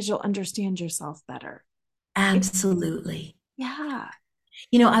work because you'll understand yourself better. It, absolutely. yeah.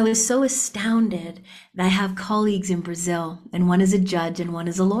 You know, I was so astounded that I have colleagues in Brazil, and one is a judge and one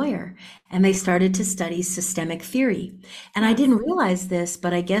is a lawyer, and they started to study systemic theory. And I Yes. didn't realize this,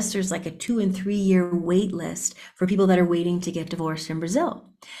 but I guess there's like a 2 and 3 year wait list for people that are waiting to get divorced in Brazil.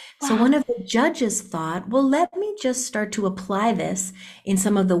 So Wow. one of the judges thought, well, let me just start to apply this in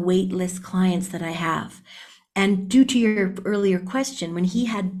some of the wait list clients that I have. And due to your earlier question, when he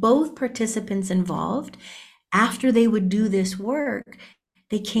had both participants involved, after they would do this work,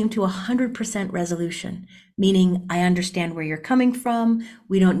 they came to 100% resolution, meaning I understand where you're coming from.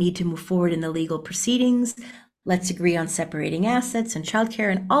 We don't need to move forward in the legal proceedings. Let's agree on separating assets and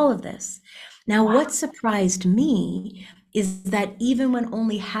childcare and all of this. Now, Wow. what surprised me is that even when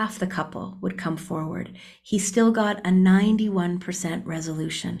only half the couple would come forward, he still got a 91%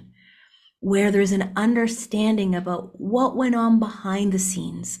 resolution, where there's an understanding about what went on behind the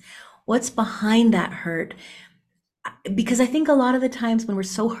scenes, what's behind that hurt. Because I think a lot of the times when we're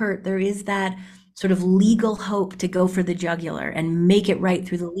so hurt, there is that sort of legal hope to go for the jugular and make it right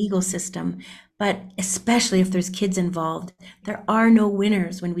through the legal system. But especially if there's kids involved, there are no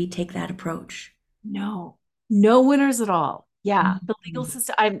winners when we take that approach. No, no winners at all. Yeah, the legal Mhm.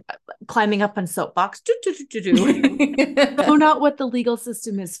 system. I'm climbing up on soapbox. Know not what the legal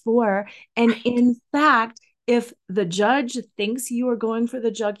system is for. And Right. in fact, if the judge thinks you are going for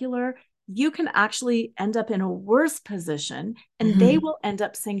the jugular, you can actually end up in a worse position and they Mhm. will end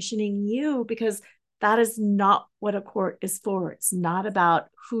up sanctioning you because that is not what a court is for. It's not about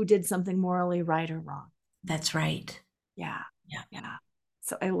who did something morally right or wrong. That's right. Yeah. Yeah. Yeah.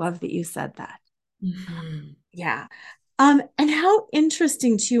 So I love that you said that. Mhm. Yeah. And how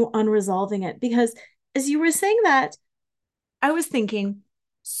interesting too on resolving it, because as you were saying that, I was thinking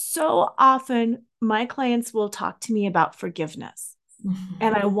so often my clients will talk to me about forgiveness.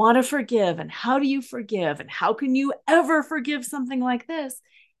 And Mhm. I want to forgive. And how do you forgive? And how can you ever forgive something like this?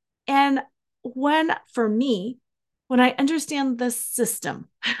 And for me, when I understand the system,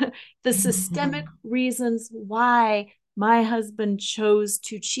 the systemic Mhm. reasons why my husband chose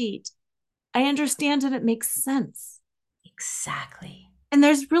to cheat, I understand and it makes sense. Exactly. And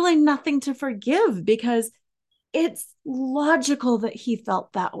there's really nothing to forgive because it's logical that he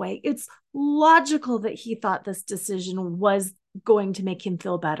felt that way. It's logical that he thought this decision was going to make him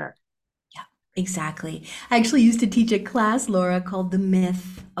feel better. Yeah, exactly. I actually used to teach a class, Laura, called The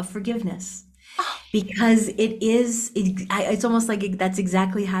Myth of Forgiveness. Oh, Because it's almost like that's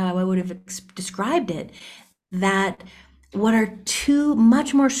exactly how I would have described it. That what are two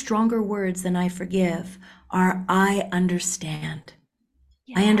much more stronger words than I forgive are I understand.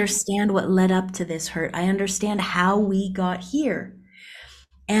 I yeah. understand what led up to this hurt. I understand how we got here.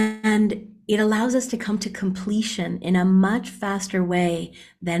 And it allows us to come to completion in a much faster way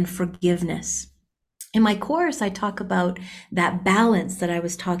than forgiveness. In my course, I talk about that balance that I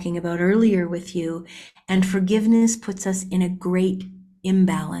was talking about earlier with you, and forgiveness puts us in a great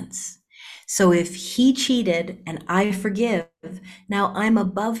imbalance. So if he cheated and I forgive, now I'm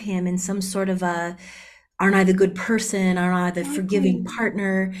above him in some sort of a, aren't I the good person? Aren't I the forgiving Exactly.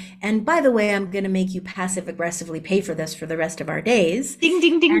 partner? And by the way, I'm going to make you passive aggressively pay for this for the rest of our days. Ding,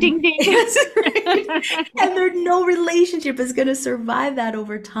 ding, ding, And ding, ding. that's right. And there, no relationship is going to survive that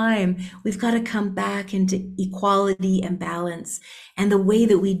over time. We've got to come back into equality and balance. And the way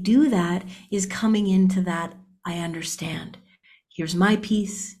that we do that is coming into that, I understand. Here's my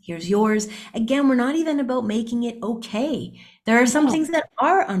piece, here's yours. Again, we're not even about making it okay. There are some No. things that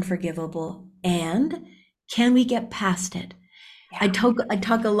are unforgivable. And can we get past it? Yeah. I talk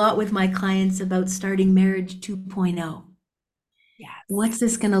a lot with my clients about starting marriage 2.0. Yes. What's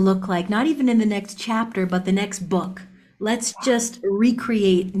this going to look like? Not even in the next chapter, but the next book. Let's just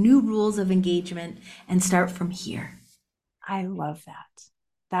recreate new rules of engagement and start from here. I love that.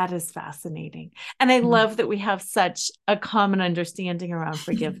 That is fascinating. And I Mm. love that we have such a common understanding around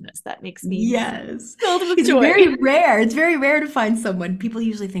forgiveness. That makes me Yes. filled with It's joy. very rare. It's very rare to find someone. People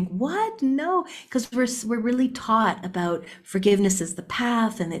usually think, "What? No," because we're really taught about forgiveness is the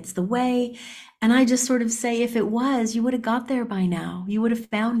path and it's the way. And I just sort of say, if it was, you would have got there by now. You would have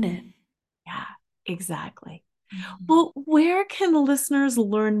found it. Yeah, exactly. Mhm. Well, where can listeners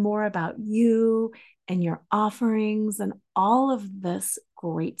learn more about you and your offerings and all of this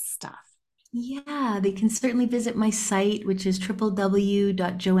great stuff? Yeah, they can certainly visit my site, which is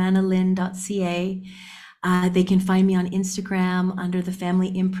www.johannalynn.ca. They can find me on Instagram under the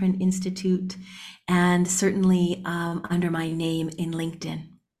Family Imprint Institute, and certainly under my name in LinkedIn.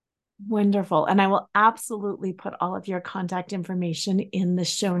 Wonderful. And I will absolutely put all of your contact information in the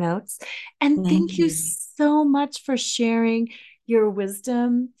show notes. And Thank thank you you. so much for sharing your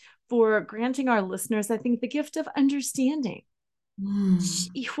wisdom, for granting our listeners, I think, the gift of understanding.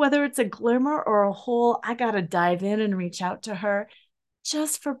 Whether it's a glimmer or a hole, I got to dive in and reach out to her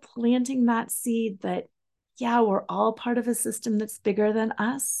just for planting that seed that, yeah, we're all part of a system that's bigger than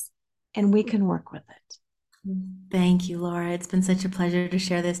us and we can work with it. Thank you, Laura. It's been such a pleasure to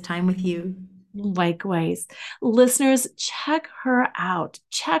share this time with you. Likewise, listeners, check her out.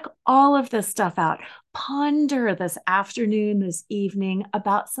 Check all of this stuff out. Ponder this afternoon, this evening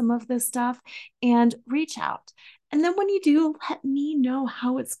about some of this stuff and reach out. And then when you do, let me know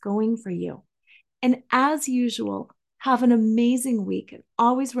how it's going for you. And as usual, have an amazing week and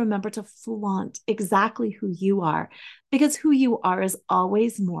always remember to flaunt exactly who you are, because who you are is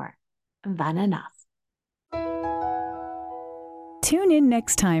always more than enough. Tune in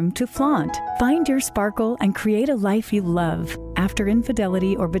next time to Flaunt, Find Your Sparkle, and Create a Life You Love After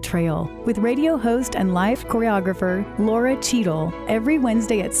Infidelity or Betrayal with radio host and life choreographer Laura Cheadle every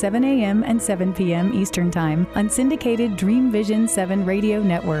Wednesday at 7 a.m. and 7 p.m. Eastern Time on syndicated Dream Vision 7 radio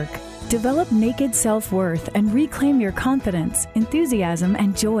network. Develop naked self-worth and reclaim your confidence, enthusiasm,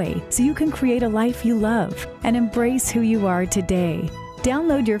 and joy so you can create a life you love and embrace who you are today.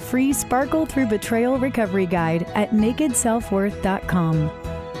 Download your free Sparkle Through Betrayal Recovery Guide at nakedselfworth.com.